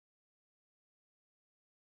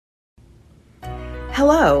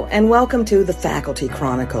Hello, and welcome to the Faculty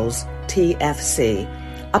Chronicles, TFC,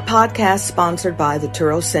 a podcast sponsored by the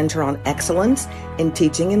Touro Center on Excellence in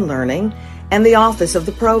Teaching and Learning and the Office of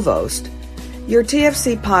the Provost. Your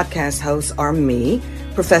TFC podcast hosts are me,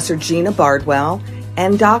 Professor Gina Bardwell,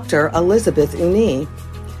 and Dr. Elizabeth Uni.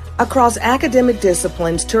 Across academic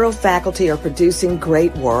disciplines, Touro faculty are producing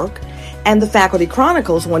great work, and the Faculty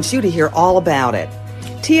Chronicles wants you to hear all about it.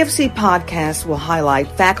 TFC podcasts will highlight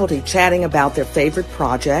faculty chatting about their favorite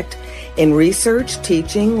project in research,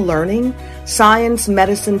 teaching, learning, science,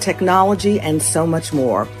 medicine, technology, and so much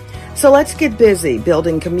more. So let's get busy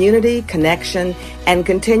building community, connection, and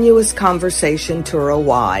continuous conversation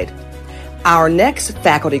Touro-wide. Our next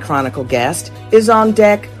Faculty Chronicle guest is on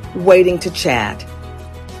deck waiting to chat.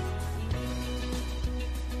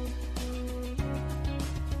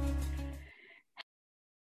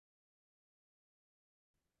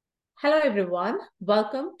 Hello everyone,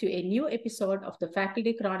 welcome to a new episode of the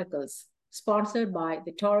Faculty Chronicles, sponsored by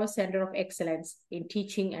the Touro Center of Excellence in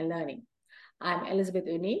Teaching and Learning. I'm Elizabeth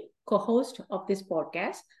Uni, co-host of this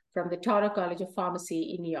podcast from the Touro College of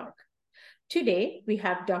Pharmacy in New York. Today, we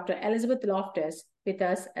have Dr. Elizabeth Loftus with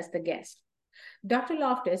us as the guest. Dr.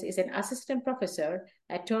 Loftus is an assistant professor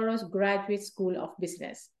at Touro's Graduate School of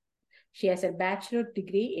Business. She has a bachelor's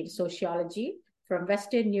degree in sociology from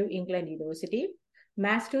Western New England University,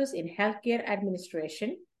 master's in healthcare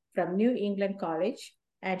administration from New England College,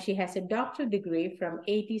 and she has a doctoral degree from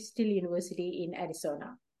A.T. Still University in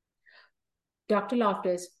Arizona. Dr.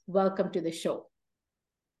 Loftus, welcome to the show.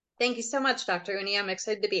 Thank you so much, Dr. Uni. I'm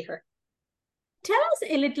excited to be here. Tell us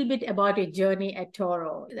a little bit about your journey at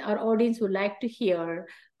Touro. Our audience would like to hear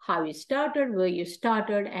how you started, where you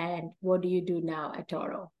started, and what do you do now at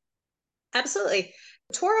Touro? Absolutely.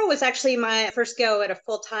 Touro was actually my first go at a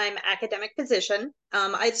full-time academic position.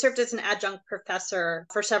 I'd served as an adjunct professor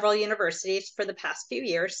for several universities for the past few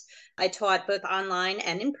years. I taught both online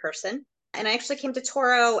and in person. And I actually came to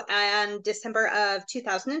Touro in December of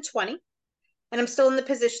 2020. And I'm still in the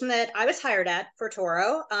position that I was hired at for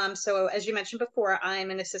Touro. So as you mentioned before, I'm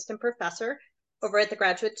an assistant professor over at the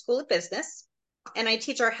Graduate School of Business. And I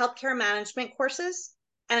teach our healthcare management courses.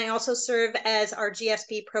 And I also serve as our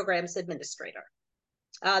GSP programs administrator.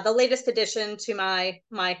 The latest addition to my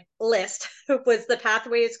list was the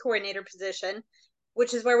Pathways Coordinator position,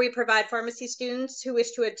 which is where we provide pharmacy students who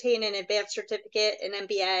wish to obtain an advanced certificate, an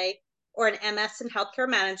MBA, or an MS in healthcare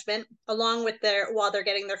management, along with while they're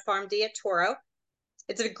getting their PharmD at Touro.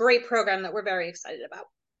 It's a great program that we're very excited about.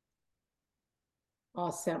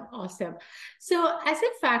 Awesome. So as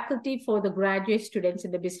a faculty for the graduate students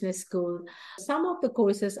in the business school, some of the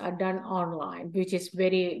courses are done online, which is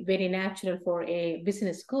very, very natural for a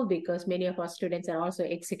business school because many of our students are also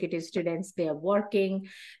executive students. They are working,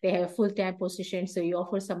 they have a full-time position, so you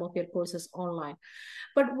offer some of your courses online.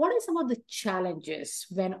 But what are some of the challenges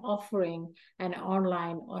when offering an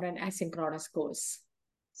online or an asynchronous course?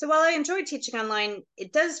 So while I enjoy teaching online,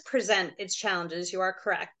 it does present its challenges, you are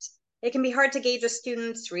correct. It can be hard to gauge a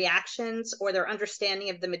student's reactions or their understanding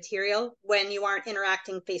of the material when you aren't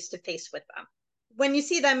interacting face-to-face with them. When you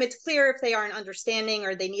see them, it's clear if they aren't understanding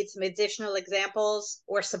or they need some additional examples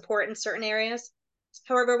or support in certain areas.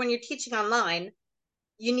 However, when you're teaching online,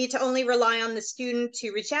 you need to only rely on the student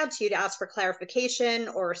to reach out to you to ask for clarification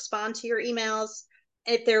or respond to your emails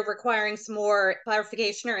if they're requiring some more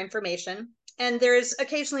clarification or information. And there's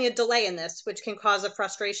occasionally a delay in this, which can cause a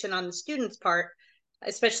frustration on the student's part,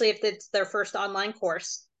 especially if it's their first online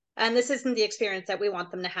course. And this isn't the experience that we want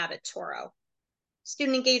them to have at Touro.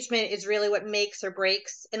 Student engagement is really what makes or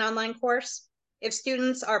breaks an online course. If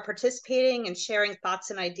students are participating and sharing thoughts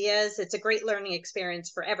and ideas, it's a great learning experience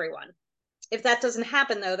for everyone. If that doesn't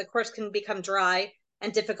happen, though, the course can become dry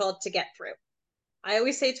and difficult to get through. I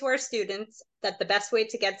always say to our students that the best way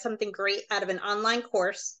to get something great out of an online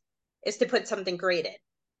course is to put something great in.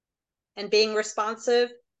 And being responsive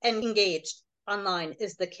and engaged online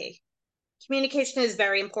is the key. Communication is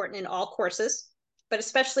very important in all courses, but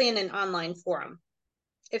especially in an online forum.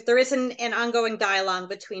 If there isn't an ongoing dialogue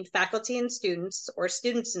between faculty and students or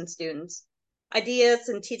students and students, ideas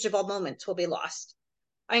and teachable moments will be lost.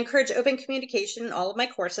 I encourage open communication in all of my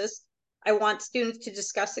courses. I want students to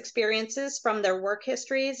discuss experiences from their work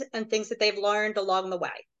histories and things that they've learned along the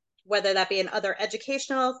way, whether that be in other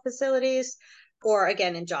educational facilities or,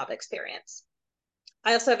 again, in job experience.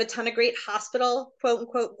 I also have a ton of great hospital, quote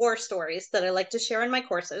unquote, war stories that I like to share in my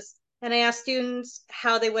courses. And I ask students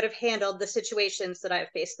how they would have handled the situations that I have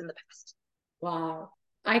faced in the past. Wow.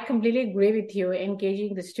 I completely agree with you,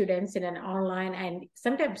 engaging the students in an online, and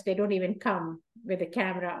sometimes they don't even come with a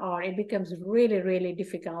camera, or it becomes really, really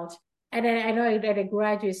difficult And I know at a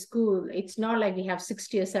graduate school, it's not like we have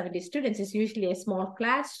 60 or 70 students. It's usually a small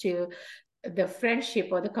class too. The friendship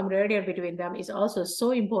or the camaraderie between them is also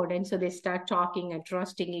so important. So they start talking and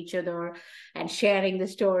trusting each other and sharing the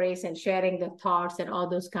stories and sharing the thoughts and all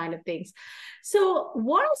those kind of things. So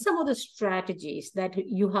what are some of the strategies that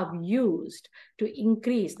you have used to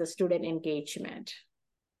increase the student engagement?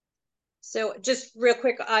 So just real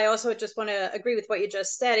quick, I also just want to agree with what you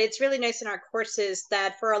just said. It's really nice in our courses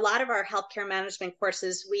that for a lot of our healthcare management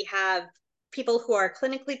courses, we have people who are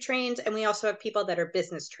clinically trained, and we also have people that are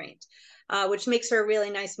business trained, which makes for a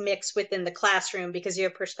really nice mix within the classroom because you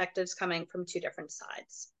have perspectives coming from two different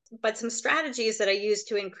sides. But some strategies that I use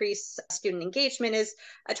to increase student engagement is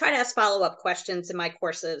I try to ask follow-up questions in my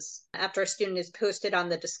courses after a student is posted on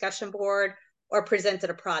the discussion board or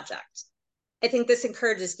presented a project. I think this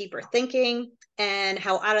encourages deeper thinking and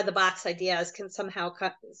how out of the box ideas can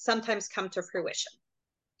sometimes come to fruition,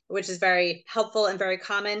 which is very helpful and very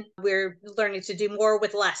common. We're learning to do more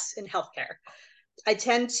with less in healthcare. I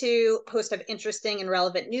tend to post up interesting and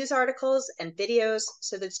relevant news articles and videos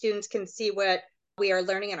so that students can see what we are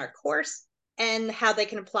learning in our course and how they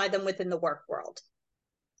can apply them within the work world.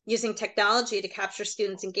 Using technology to capture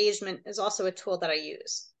students' engagement is also a tool that I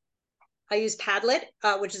use. I use Padlet,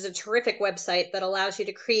 which is a terrific website that allows you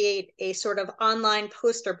to create a sort of online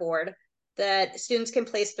poster board that students can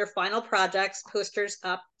place their final projects, posters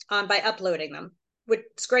up on by uploading them.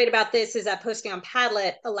 What's great about this is that posting on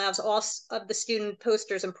Padlet allows all of the student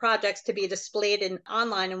posters and projects to be displayed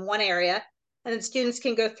online in one area, and then students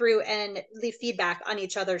can go through and leave feedback on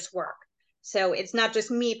each other's work. So it's not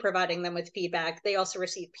just me providing them with feedback, they also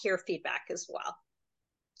receive peer feedback as well.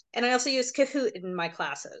 And I also use Kahoot in my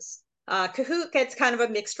classes. Kahoot gets kind of a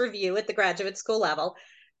mixed review at the graduate school level,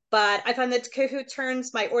 but I find that Kahoot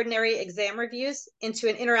turns my ordinary exam reviews into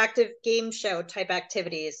an interactive game show type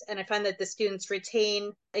activities. And I find that the students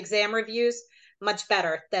retain exam reviews much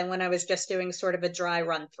better than when I was just doing sort of a dry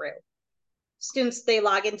run through. Students, they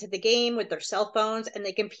log into the game with their cell phones and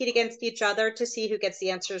they compete against each other to see who gets the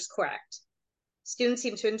answers correct. Students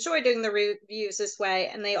seem to enjoy doing the reviews this way,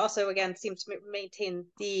 and they also, again, seem to maintain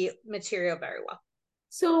the material very well.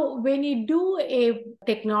 So when you do a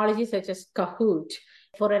technology such as Kahoot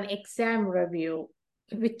for an exam review,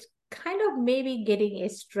 which kind of maybe getting a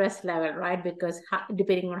stress level, right? Because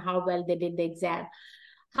depending on how well they did the exam,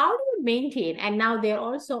 how do you maintain? And now they're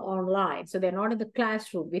also online, so they're not in the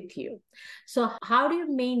classroom with you. So how do you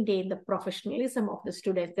maintain the professionalism of the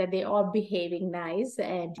students that they are behaving nice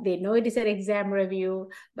and they know it is an exam review,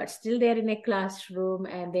 but still they're in a classroom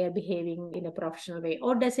and they're behaving in a professional way?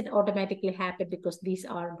 Or does it automatically happen because these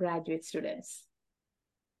are graduate students?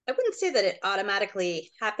 I wouldn't say that it automatically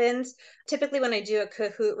happens. Typically, when I do a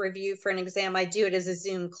Kahoot review for an exam, I do it as a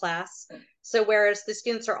Zoom class. So whereas the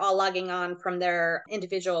students are all logging on from their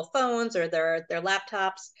individual phones or their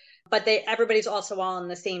laptops, but everybody's also all in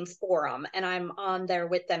the same forum, and I'm on there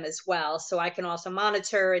with them as well. So I can also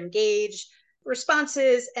monitor, engage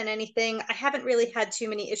responses and anything. I haven't really had too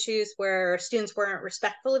many issues where students weren't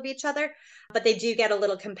respectful of each other, but they do get a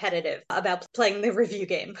little competitive about playing the review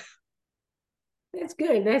game. That's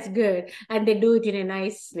good. That's good. And they do it in a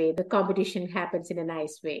nice way. The competition happens in a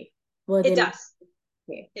nice way. It does.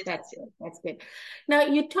 Okay, that's good. That's good. Now,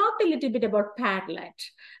 you talked a little bit about Padlet.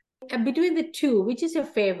 Between the two, which is your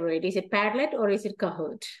favorite? Is it Padlet or is it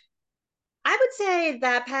Kahoot? I would say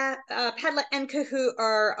that Padlet and Kahoot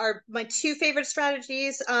are my two favorite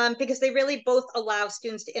strategies because they really both allow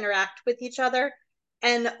students to interact with each other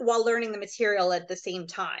and while learning the material at the same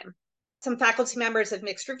time. Some faculty members have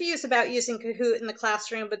mixed reviews about using Kahoot in the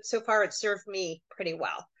classroom, but so far it served me pretty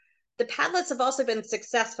well. The Padlets have also been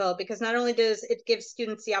successful because not only does it give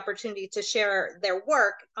students the opportunity to share their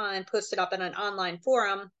work and post it up in an online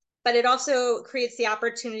forum, but it also creates the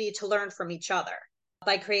opportunity to learn from each other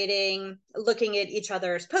by looking at each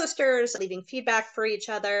other's posters, leaving feedback for each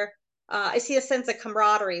other. I see a sense of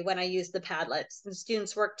camaraderie when I use the Padlets, and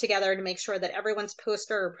students work together to make sure that everyone's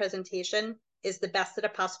poster or presentation is the best that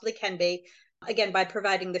it possibly can be, again, by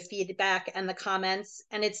providing the feedback and the comments.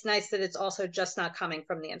 And it's nice that it's also just not coming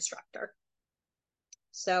from the instructor.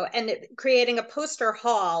 So, and creating a poster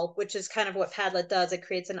hall, which is kind of what Padlet does, it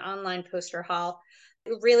creates an online poster hall.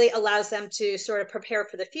 It really allows them to sort of prepare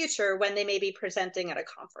for the future when they may be presenting at a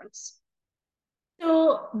conference.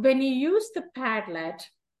 So when you use the Padlet,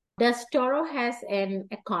 does Touro has an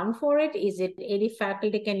account for it? Is it any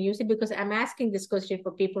faculty can use it? Because I'm asking this question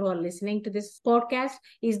for people who are listening to this podcast.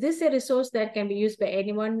 Is this a resource that can be used by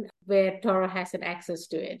anyone where Touro has an access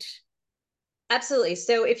to it? Absolutely.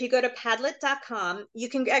 So if you go to Padlet.com, you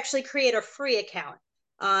can actually create a free account.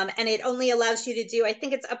 And it only allows you to do, I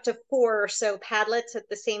think it's up to 4 or so Padlets at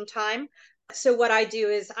the same time. So what I do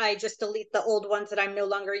is I just delete the old ones that I'm no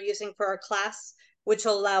longer using for our class, which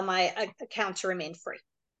will allow my account to remain free.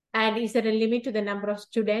 And is there a limit to the number of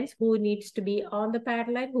students who needs to be on the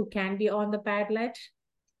Padlet, who can be on the Padlet?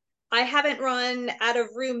 I haven't run out of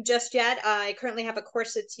room just yet. I currently have a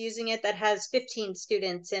course that's using it that has 15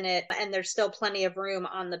 students in it, and there's still plenty of room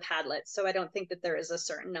on the Padlet. So I don't think that there is a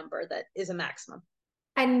certain number that is a maximum.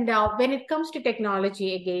 And when it comes to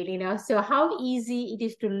technology again, so how easy it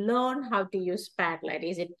is to learn how to use Padlet?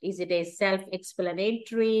 Is it a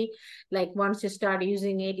self-explanatory, like once you start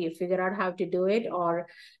using it, you figure out how to do it, or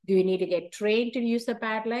do you need to get trained to use the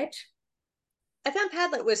Padlet? I found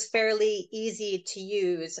Padlet was fairly easy to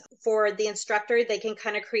use. For the instructor, they can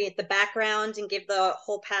kind of create the background and give the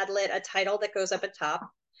whole Padlet a title that goes up at top.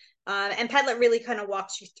 And Padlet really kind of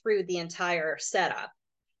walks you through the entire setup.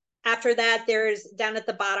 After that, there's down at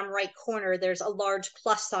the bottom right corner, there's a large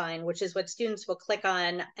plus sign, which is what students will click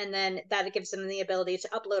on. And then that gives them the ability to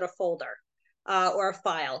upload a folder or a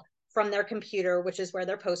file from their computer, which is where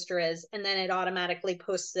their poster is. And then it automatically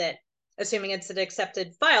posts it, assuming it's an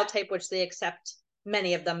accepted file type, which they accept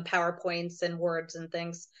many of them, PowerPoints and Words and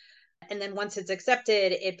things. And then once it's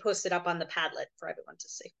accepted, it posts it up on the Padlet for everyone to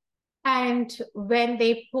see. And when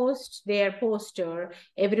they post their poster,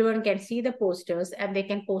 everyone can see the posters and they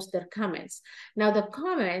can post their comments. Now, the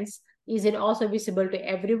comments, is it also visible to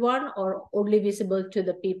everyone or only visible to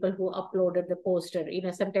the people who uploaded the poster?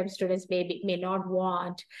 Sometimes students may not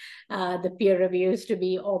want the peer reviews to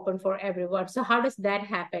be open for everyone. So how does that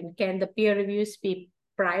happen? Can the peer reviews be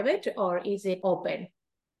private or is it open?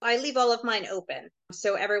 I leave all of mine open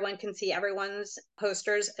so everyone can see everyone's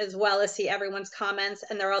posters as well as see everyone's comments,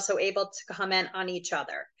 and they're also able to comment on each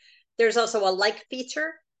other. There's also a like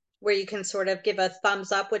feature where you can sort of give a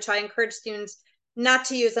thumbs up, which I encourage students not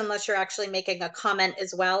to use unless you're actually making a comment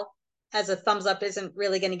as well, as a thumbs up isn't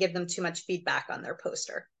really going to give them too much feedback on their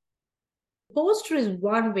poster. Poster is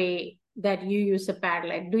one way that you use a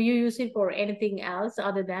Padlet. Do you use it for anything else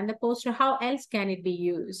other than the poster? How else can it be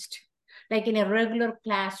used? Like in a regular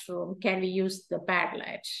classroom, can we use the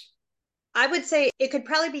Padlet? I would say it could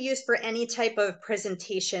probably be used for any type of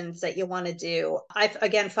presentations that you want to do. I,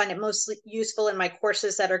 again, find it mostly useful in my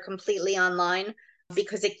courses that are completely online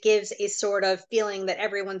because it gives a sort of feeling that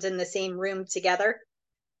everyone's in the same room together.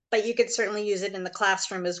 But you could certainly use it in the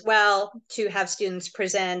classroom as well to have students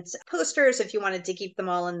present posters if you wanted to keep them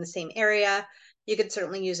all in the same area. You could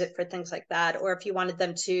certainly use it for things like that, or if you wanted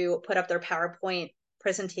them to put up their PowerPoint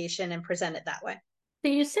presentation and present it that way.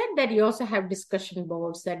 So you said that you also have discussion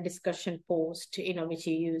boards, that discussion post, which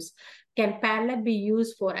you use. Can Padlet be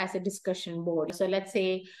used for as a discussion board? So let's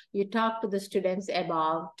say you talk to the students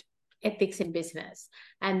about ethics in business,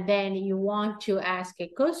 and then you want to ask a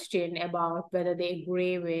question about whether they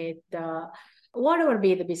agree with whatever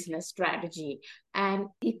be the business strategy. And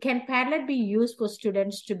can Padlet be used for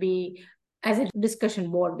students to be as a discussion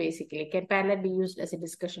board, basically? Can Padlet be used as a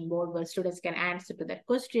discussion board where students can answer to that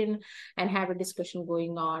question and have a discussion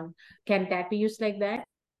going on? Can that be used like that?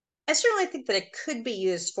 I certainly think that it could be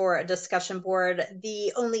used for a discussion board.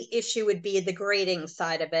 The only issue would be the grading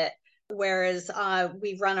side of it, whereas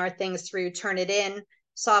we run our things through Turnitin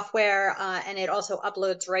software, and it also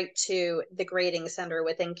uploads right to the grading center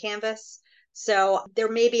within Canvas. So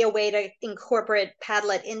there may be a way to incorporate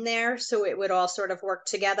Padlet in there so it would all sort of work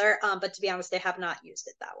together. But to be honest, I have not used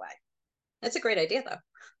it that way. That's a great idea, though.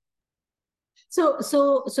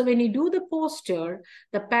 So when you do the poster,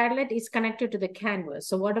 the Padlet is connected to the Canvas.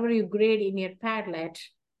 So whatever you grade in your Padlet,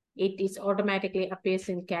 it is automatically appears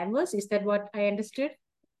in Canvas. Is that what I understood?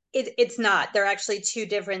 It's not. They're actually two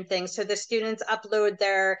different things. So the students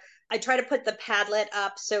upload I try to put the Padlet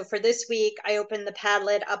up. So for this week, I opened the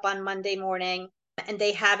Padlet up on Monday morning, and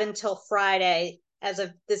they have until Friday, as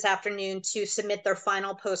of this afternoon, to submit their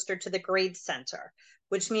final poster to the grade center,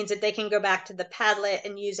 which means that they can go back to the Padlet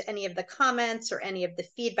and use any of the comments or any of the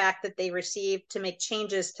feedback that they receive to make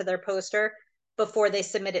changes to their poster before they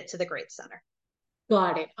submit it to the grade center.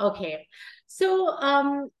 Got it. Okay. So,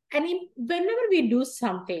 whenever we do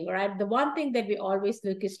something, right, the one thing that we always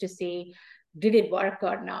look is to say, did it work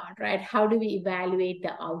or not, right? How do we evaluate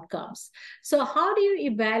the outcomes? So how do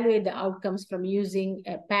you evaluate the outcomes from using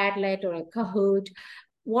a Padlet or a Kahoot?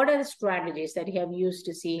 What are the strategies that you have used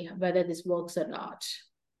to see whether this works or not?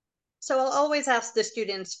 So I'll always ask the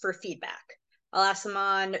students for feedback. I'll ask them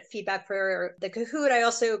on feedback for the Kahoot. I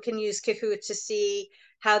also can use Kahoot to see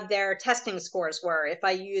how their testing scores were. If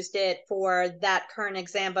I used it for that current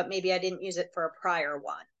exam, but maybe I didn't use it for a prior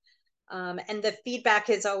one. And the feedback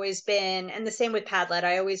has always been, and the same with Padlet,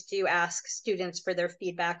 I always do ask students for their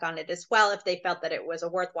feedback on it as well. If they felt that it was a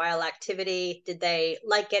worthwhile activity, did they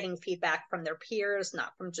like getting feedback from their peers,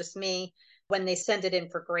 not from just me, when they send it in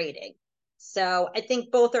for grading. So I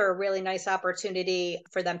think both are a really nice opportunity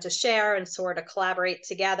for them to share and sort of collaborate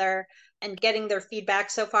together. And getting their feedback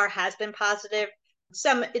so far has been positive.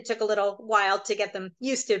 It took a little while to get them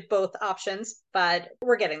used to both options, but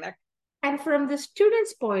we're getting there. And from the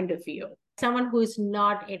student's point of view, someone who is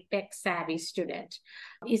not a tech-savvy student,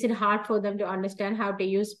 is it hard for them to understand how to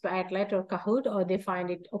use Padlet or Kahoot, or they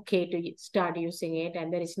find it okay to start using it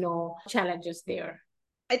and there is no challenges there?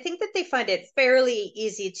 I think that they find it fairly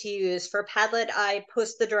easy to use. For Padlet, I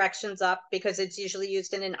post the directions up because it's usually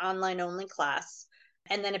used in an online-only class.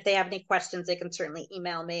 And then if they have any questions, they can certainly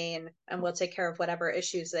email me and we'll take care of whatever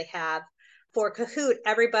issues they have. For Kahoot,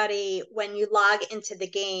 everybody, when you log into the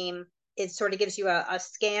game, it sort of gives you a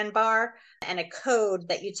scan bar and a code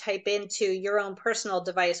that you type into your own personal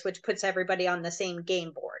device, which puts everybody on the same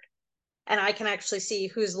game board. And I can actually see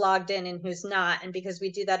who's logged in and who's not. And because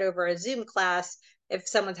we do that over a Zoom class, if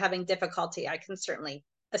someone's having difficulty, I can certainly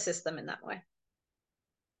assist them in that way.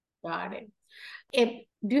 Got it.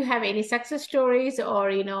 Do you have any success stories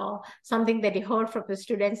or, something that you heard from the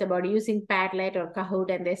students about using Padlet or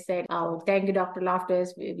Kahoot and they said, oh, thank you, Dr.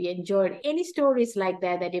 Loftus, we enjoyed any stories like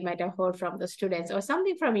that you might have heard from the students, or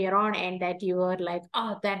something from your own end that you were like,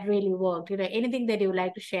 oh, that really worked, anything that you would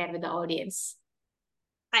like to share with the audience?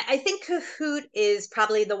 I think Kahoot is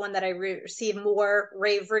probably the one that I receive more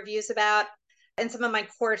rave reviews about. And some of my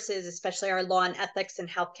courses, especially our law and ethics and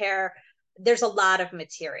healthcare, there's a lot of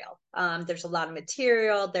material. There's a lot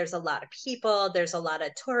of people, there's a lot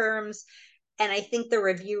of terms. And I think the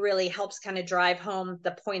review really helps kind of drive home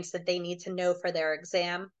the points that they need to know for their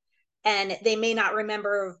exam. And they may not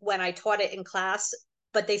remember when I taught it in class,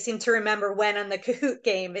 but they seem to remember when on the Kahoot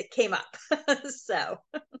game it came up. So.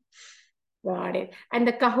 Got it. And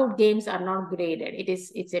the Kahoot games are not graded.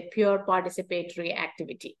 It's a pure participatory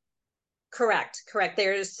activity. Correct.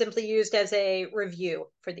 They're simply used as a review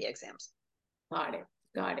for the exams. Got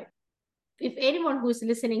it. If anyone who's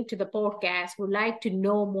listening to the podcast would like to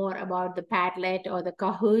know more about the Padlet or the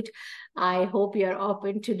Kahoot, I hope you're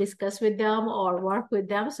open to discuss with them or work with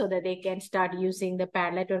them so that they can start using the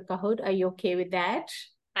Padlet or Kahoot. Are you okay with that?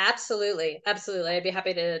 Absolutely. I'd be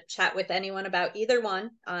happy to chat with anyone about either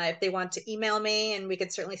one. If they want to email me, and we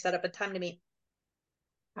could certainly set up a time to meet.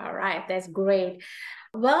 All right, that's great.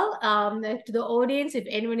 Well, to the audience, if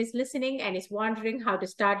anyone is listening and is wondering how to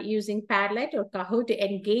start using Padlet or Kahoot to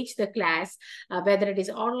engage the class, whether it is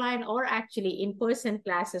online or actually in-person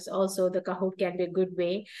classes, also the Kahoot can be a good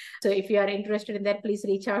way. So if you are interested in that, please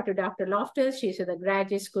reach out to Dr. Loftus. She's at the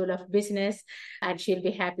Graduate School of Business, and she'll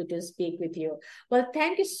be happy to speak with you. Well,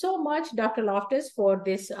 thank you so much, Dr. Loftus, for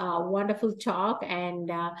this wonderful talk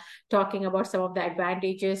and talking about some of the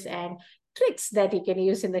advantages and tricks that you can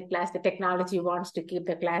use in the class. The technology wants to keep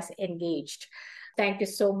the class engaged. Thank you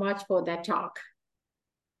so much for that talk.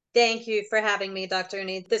 Thank you for having me, Dr.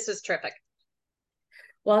 Uni. This was terrific.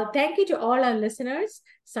 Well, thank you to all our listeners.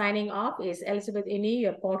 Signing off is Elizabeth Uni,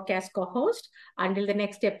 your podcast co-host. Until the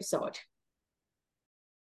next episode.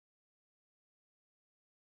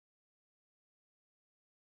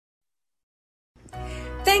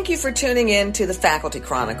 Thank you for tuning in to the Faculty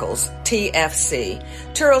Chronicles, TFC,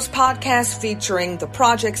 Touro's podcast featuring the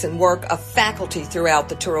projects and work of faculty throughout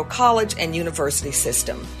the Touro College and University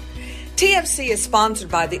system. TFC is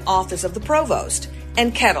sponsored by the Office of the Provost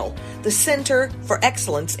and Kettle, the Center for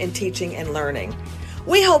Excellence in Teaching and Learning.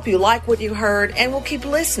 We hope you like what you heard and will keep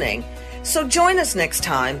listening. So join us next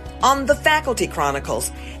time on the Faculty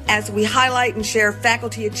Chronicles as we highlight and share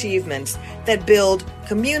faculty achievements that build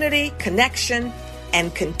community, connection,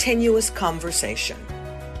 and continuous conversation.